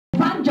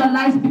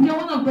evangelize, became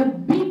one of the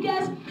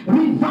biggest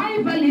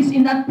revivalists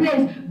in that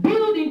place,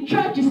 building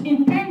churches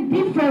in 10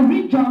 different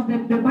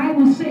regions, the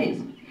Bible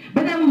says.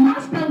 But the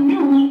master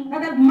knew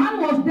that that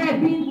man was there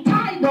being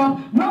tied up,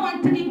 no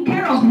one taking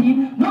care of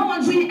him, no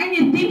one doing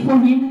anything for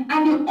him,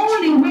 and the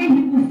only way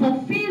he could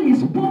fulfill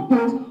his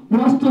purpose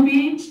was to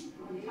be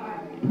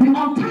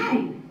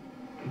untied.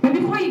 But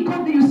before he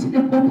got there, you see the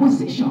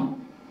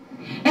opposition.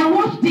 And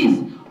watch this.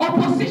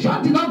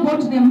 Opposition did not go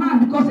to the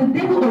man because the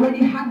devil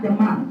already had the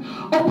man.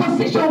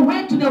 Opposition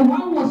went to the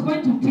one who was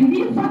going to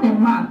deliver the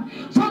man.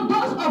 So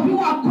those of you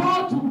who are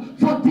called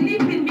for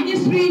delivering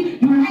ministry,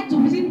 you like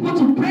to visit people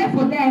to pray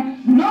for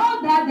them,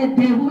 know that the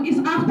devil is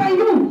after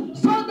you.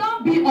 So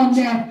don't be on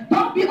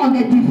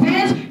the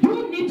defense.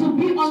 You need to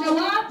be on the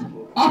what?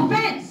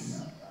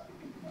 Offense.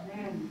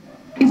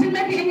 Is it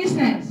making any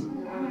sense?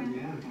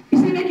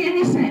 Is it making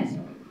any sense?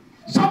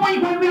 So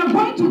when we are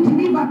going to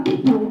deliver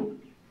people,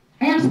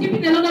 I am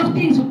skipping a lot of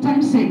things for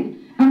time's sake.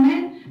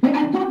 Amen. But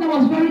I thought that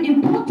was very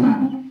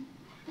important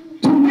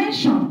to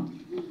mention.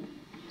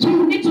 So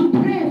you need to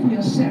pray for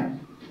yourself.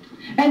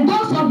 And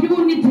those of you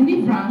who need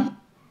deliverance,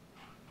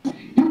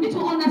 you need to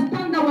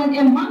understand that when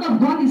a man of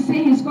God is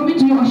saying he's coming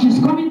to you or she's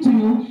coming to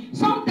you,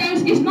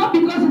 sometimes it's not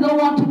because they don't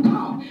want to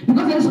come.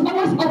 Because there's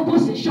always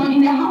opposition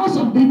in the house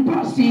of the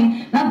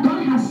person that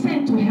God has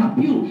sent to help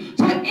you.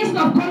 So instead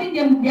of calling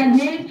them their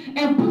names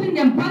and putting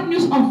them bad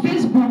news on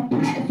Facebook,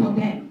 pray for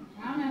them.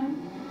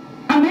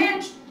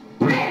 Amen.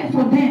 Pray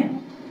for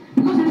them.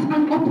 Because there's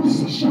an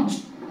opposition.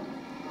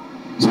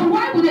 So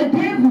why would the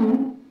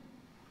devil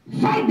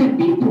fight the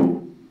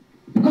people?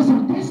 Because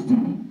of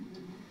destiny.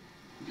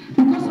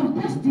 Because of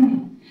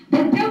destiny.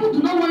 The devil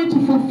does not want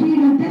you to fulfill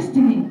your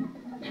destiny.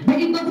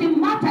 But it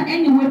doesn't matter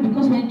anyway,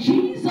 because when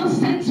Jesus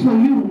sends for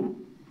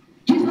you,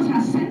 Jesus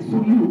has sent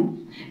for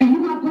you. And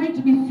you are going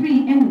to be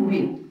free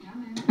anyway.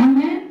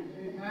 Amen.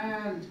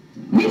 Amen.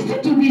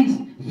 Listen to this.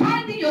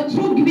 Finding your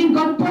true giving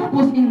God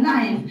purpose in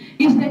life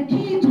is the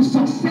key to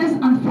success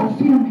and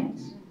fulfillment.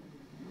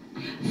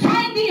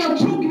 Finding your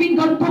true giving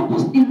God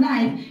purpose in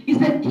life is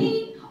the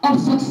key of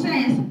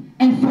success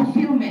and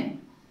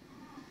fulfillment.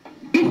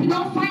 If you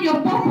don't find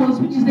your purpose,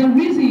 which is the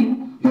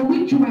reason for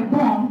which you were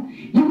born,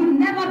 you will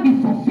never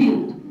be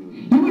fulfilled.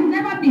 You will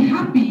never be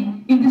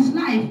happy in this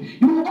life.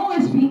 You will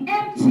always be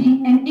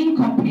empty and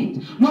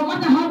incomplete. No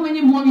matter how many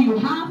money you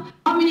have,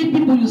 how many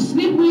people you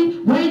sleep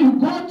with, where you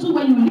go to,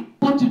 where you live,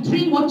 what you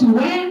drink, what you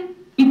wear,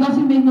 it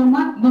doesn't make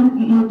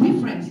no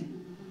difference.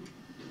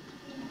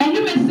 And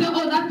you may say,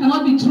 oh, that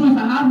cannot be true. If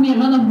I have me a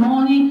lot of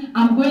money,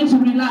 I'm going to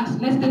relax.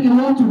 Let's take a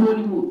walk to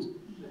Hollywood.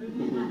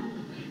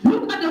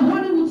 Look at the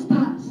Hollywood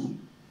stars.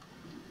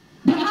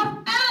 They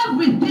have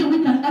everything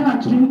we can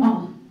ever dream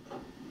of.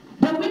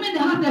 The women, they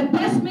have the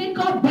best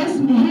makeup, best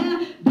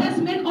hair,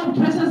 best makeup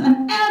dresses,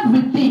 and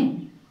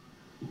everything.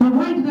 But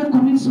why do they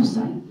commit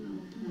suicide?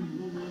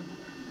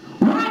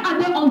 Why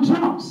are they on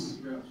drugs?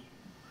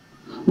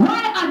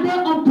 Why are they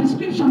on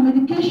prescription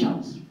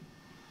medications?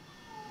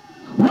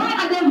 Why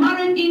are they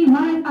married in,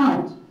 married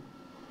out?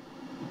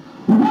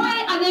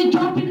 Why are they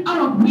jumping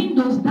out of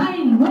windows,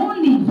 dying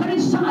lonely, very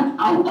sad,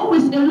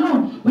 always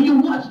alone? When you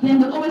watch them,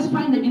 they always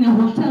find them in a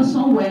hotel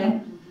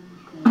somewhere,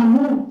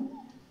 alone.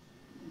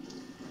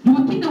 You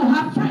would think they will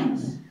have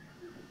friends.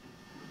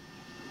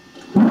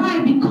 Why?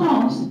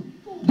 Because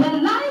the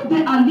life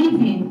they are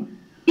living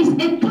is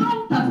a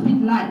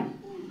counterfeit life.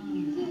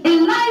 A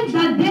life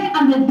that they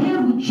and the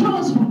devil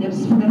chose for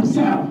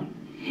themselves.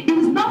 It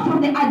is not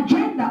from the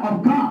agenda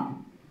of God.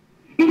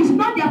 It is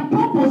not their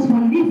purpose for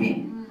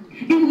living.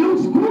 It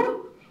looks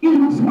good, it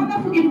looks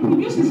wonderful, it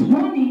produces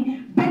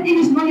money, but it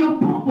is not your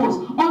purpose.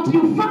 Until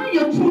you find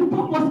your true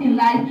purpose in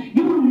life,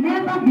 you will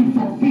never be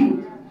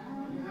fulfilled.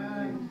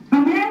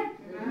 Amen?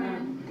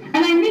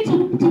 And I need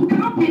to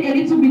campaign a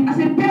little bit. As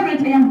a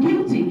parent, I am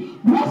guilty.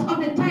 Most of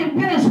the time,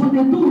 parents, what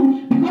they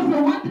do, because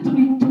they wanted to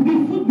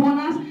be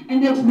footballers,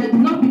 and they do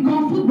not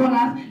become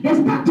footballers, they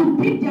start to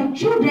pick their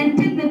children,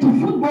 take them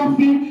to football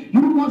field.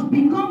 You must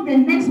become the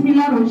next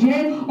Mila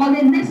Roger or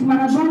the next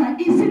Maradona.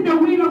 Is it the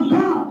will of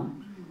God?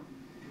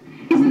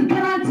 Is it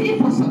guarantee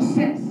for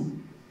success?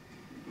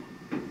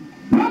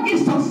 What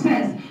is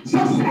success?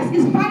 Success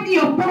is finding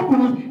your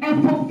purpose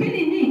and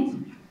fulfilling it.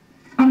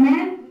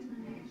 Amen?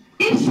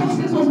 If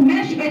success was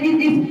measured,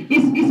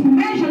 is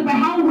measured by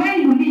how well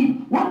you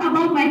live, what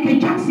about Michael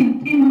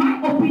Jackson? In my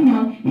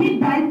opinion, he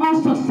died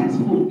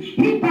unsuccessful.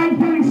 He died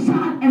very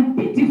sad and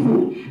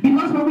pitiful.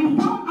 Because when we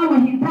found out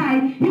when he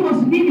died, he was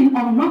living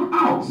on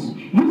knockouts,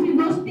 using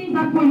those things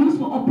that were used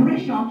for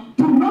operation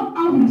to knock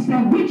out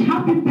himself. Which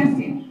happy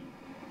person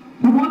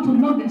who want to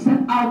knock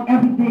themselves out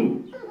every day?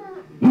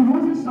 He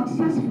wasn't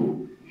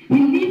successful. He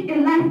lived a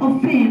life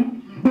of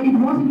fame, but it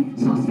wasn't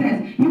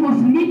success. He was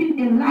living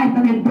a life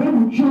that the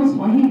devil chose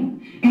for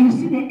him. And you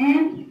see, the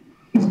end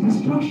is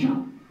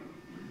destruction.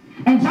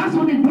 And that's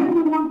what the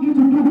devil wants you to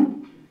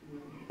do.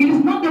 It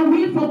is not the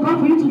will for God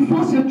for you to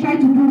force your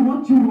child to do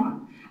what you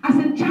want. As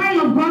a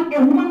child of God,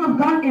 a woman of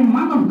God, a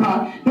man of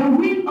God, the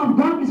will of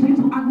God is for you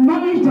to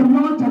acknowledge the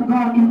Lord your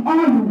God in all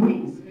your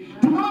ways.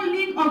 Do not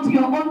lean onto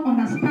your own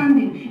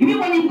understanding. Even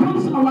when it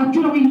our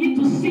children, we need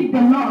to seek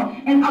the Lord.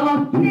 And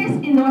our place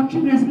in our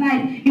children's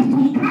life is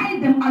to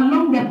guide them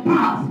along the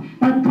path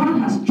that God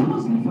has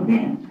chosen for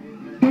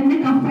them. Then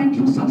they can find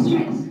true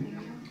success.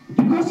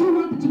 Because you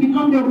wanted to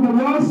become the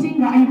world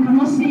singer and you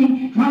cannot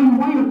sing, now you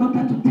want your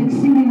daughter to take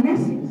singing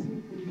lessons.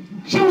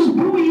 She will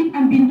do it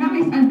and be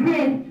nice and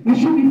great, but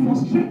she'll be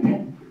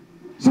frustrated.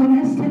 So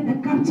let's set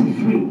the captive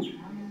free.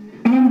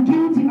 I am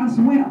guilty as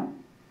well.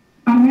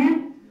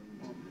 Amen?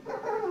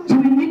 So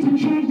we need to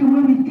change the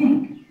way we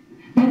think.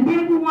 The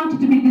devil wants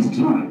you to be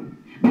destroyed.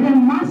 But the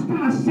Master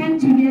has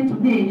sent you here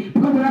today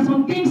because there are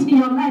some things in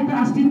your life that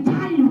are still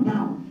tying you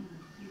down.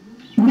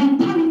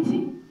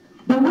 Mentality,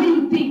 the way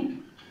you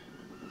think.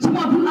 Some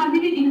of you are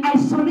living in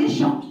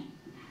isolation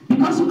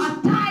because you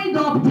are tied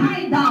up,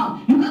 tied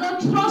down. You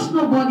cannot trust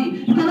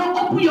nobody. You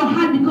cannot open your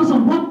heart because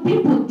of what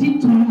people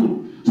did to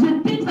you. So the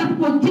things that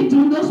people did to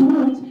you, those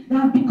wounds, they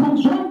have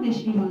become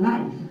bondage in your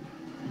life.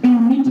 And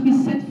you need to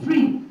be set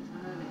free.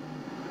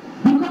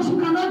 Because you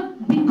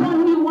cannot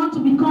become who you want to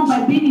become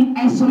by being in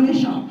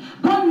isolation.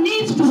 God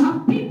needs to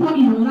have people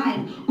in your life.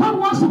 God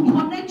wants to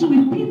connect you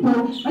with people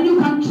that you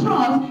can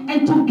trust,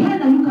 and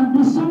together you can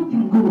do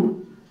something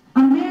good.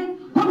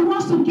 Amen. God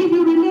wants to give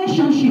you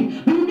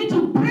relationship, but you need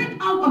to break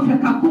out of your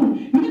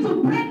cocoon. You need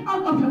to break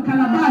out of your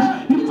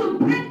calabash. You need to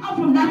break out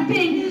from that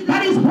thing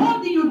that is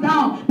holding you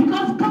down,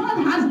 because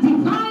God has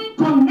divine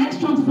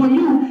connections for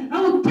you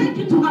that will take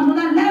you to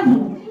another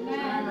level.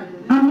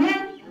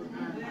 Amen.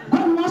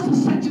 God wants to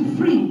set you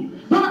free.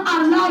 Don't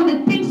allow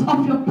the things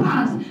of your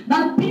past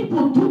that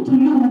people do to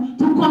you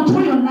to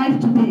control your life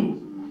today.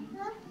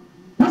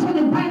 That's what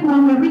the Bible,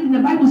 when we're reading the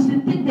Bible,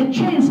 says, take the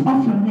chains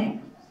off your neck.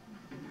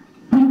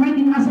 We read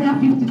in Isaiah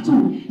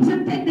 52. He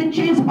said, take the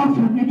chains off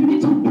your neck. You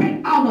need to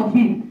break out of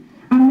it.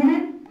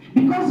 Amen?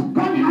 Because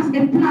God has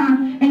a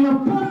plan and your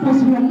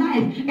purpose for your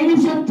life. And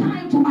it's your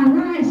time to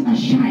arise and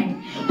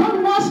shine.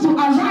 God wants to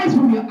arise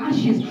from your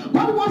ashes.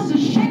 God wants to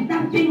shake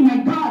that thing, my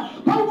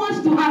God. God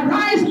wants to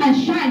arise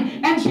and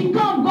shine and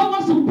become. God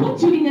wants to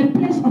put you in a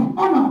place of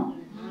honor.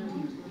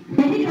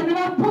 But He can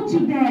never put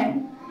you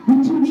there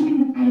with you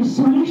living in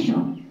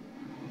isolation,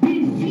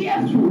 being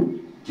fearful,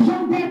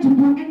 not dare to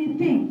do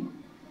anything.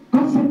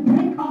 God said,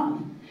 break off.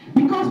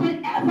 Because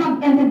whenever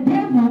the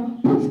devil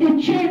puts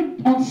a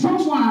chain on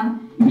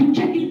someone, if you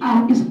check it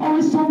out, it's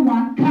always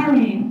someone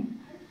carrying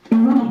a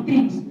lot of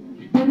things.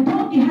 The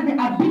donkey had the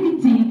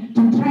ability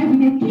to drive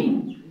with a king.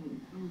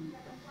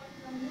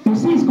 You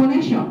see his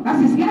connection.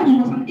 That's his life. He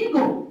was an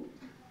eagle.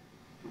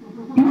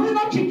 He wasn't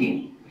a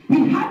chicken.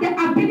 He had the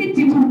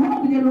ability to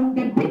walk with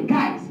the big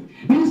guys.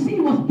 But you see, he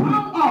was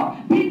bound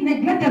up, being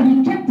neglected,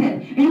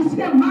 rejected. And you see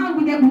the man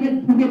with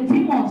the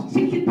demons,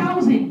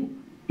 60,000.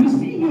 You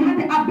see, he had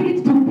the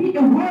ability to be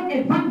a world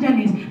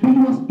evangelist, but he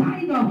was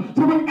tied up.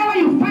 So whenever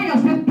you find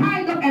yourself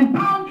tied up and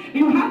bound, and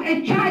you have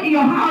a child in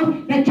your house,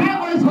 the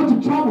child always goes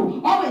to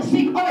trouble, always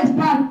sick, always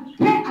bad.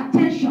 Pay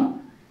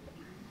attention.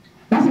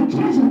 That's a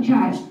treasure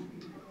child.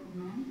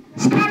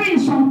 It's carrying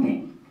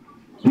something.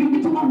 You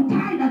need to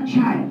untie that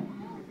child.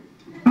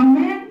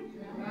 Amen?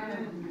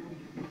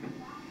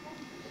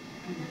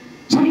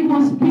 So it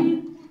was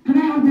being, can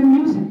I have the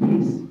music,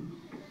 please?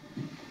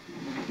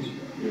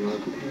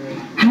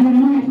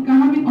 Hallelujah. If you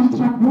can have it on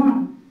track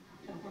 1.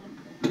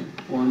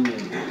 1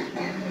 minute.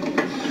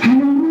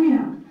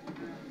 Hallelujah.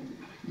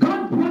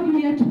 God brought you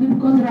here today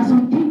because there are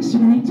some things you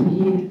need to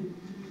hear.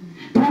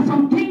 There are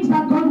some things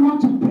that God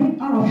wants to break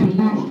out of your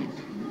life.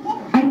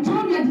 I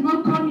told you I did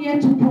not come here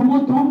to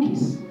promote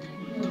donkeys.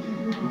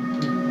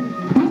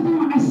 That's not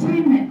my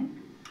assignment.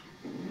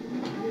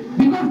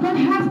 Because God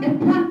has a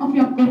plan of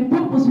a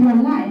purpose in your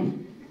life.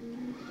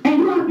 And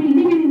you have been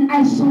living in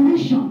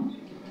isolation.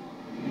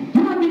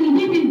 You have been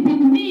living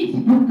beneath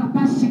your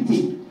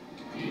capacity.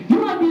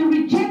 You have been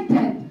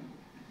rejected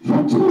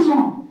for too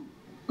long.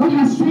 God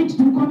has sent you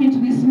to come into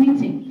this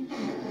meeting.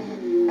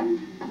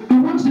 I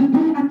want you to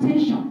pay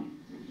attention.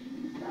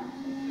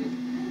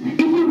 If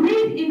you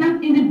read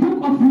in the book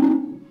of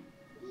Luke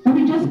that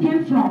we just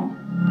came from,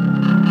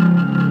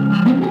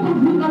 the book of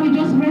Luke that we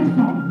just read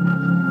from,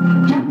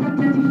 chapter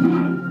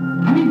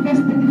 35, verse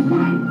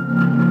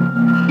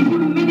 35. If you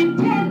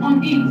meditate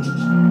on it,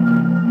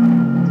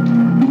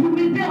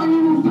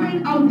 you will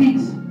find out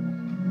this.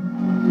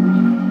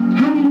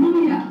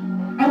 Hallelujah.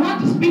 I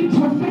want to speak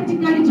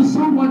prophetically to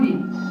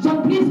somebody.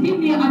 So please give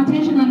me your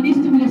attention and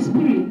listen with the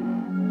Spirit.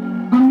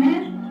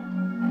 Amen.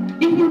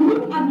 If you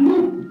look at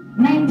Luke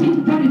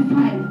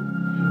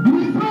 19:35, you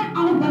will find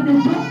out that the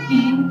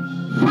donkey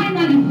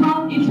finally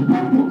found its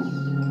purpose.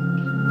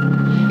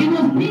 It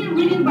was being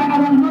ridden by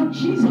our Lord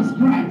Jesus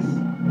Christ.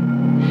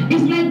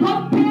 It's like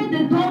God paid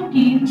the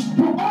donkey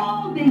for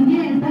all the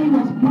years that he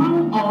was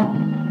bound up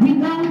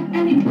without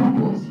any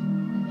purpose.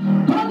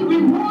 God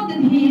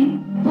rewarded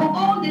him for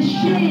all the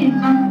shame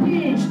and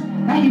pain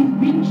that he's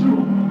been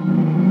through.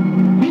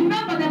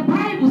 Remember, the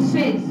Bible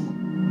says,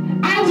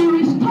 I will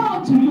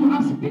restore to you,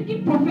 I'm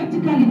speaking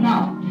prophetically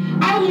now,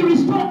 I will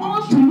restore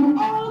unto you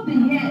all the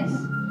years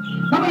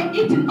that were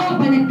eaten up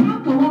by the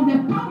cankerworm, the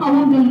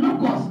palmerworm, the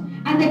locust,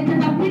 and the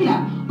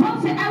caterpillar.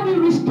 God said, I will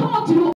restore to you